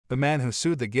the man who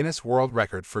sued the Guinness World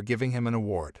Record for giving him an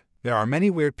award. There are many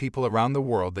weird people around the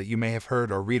world that you may have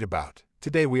heard or read about.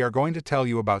 Today we are going to tell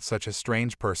you about such a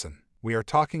strange person. We are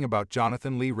talking about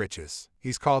Jonathan Lee Riches.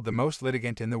 He's called the most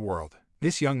litigant in the world.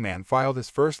 This young man filed his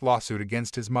first lawsuit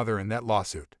against his mother. In that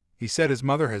lawsuit, he said his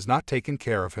mother has not taken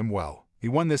care of him well. He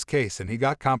won this case and he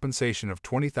got compensation of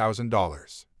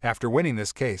 $20,000. After winning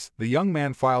this case, the young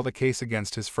man filed a case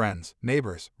against his friends,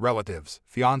 neighbors, relatives,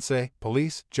 fiancé,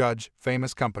 police, judge,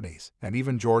 famous companies, and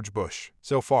even George Bush.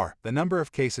 So far, the number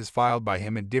of cases filed by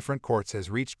him in different courts has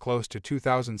reached close to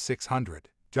 2,600.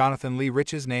 Jonathan Lee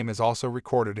Riches' name is also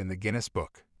recorded in the Guinness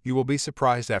Book. You will be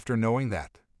surprised after knowing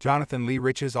that. Jonathan Lee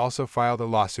Riches also filed a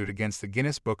lawsuit against the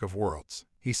Guinness Book of Worlds.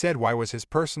 He said why was his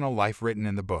personal life written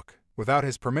in the book. Without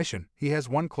his permission, he has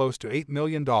won close to $8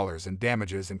 million in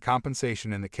damages and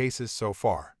compensation in the cases so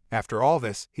far. After all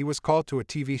this, he was called to a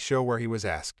TV show where he was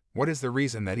asked, "What is the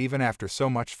reason that even after so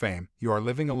much fame, you are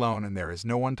living alone and there is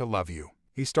no one to love you?"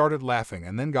 He started laughing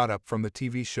and then got up from the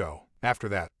TV show. After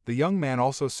that, the young man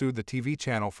also sued the TV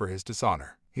channel for his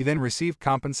dishonor. He then received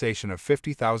compensation of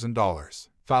 $50,000.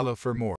 Follow for more.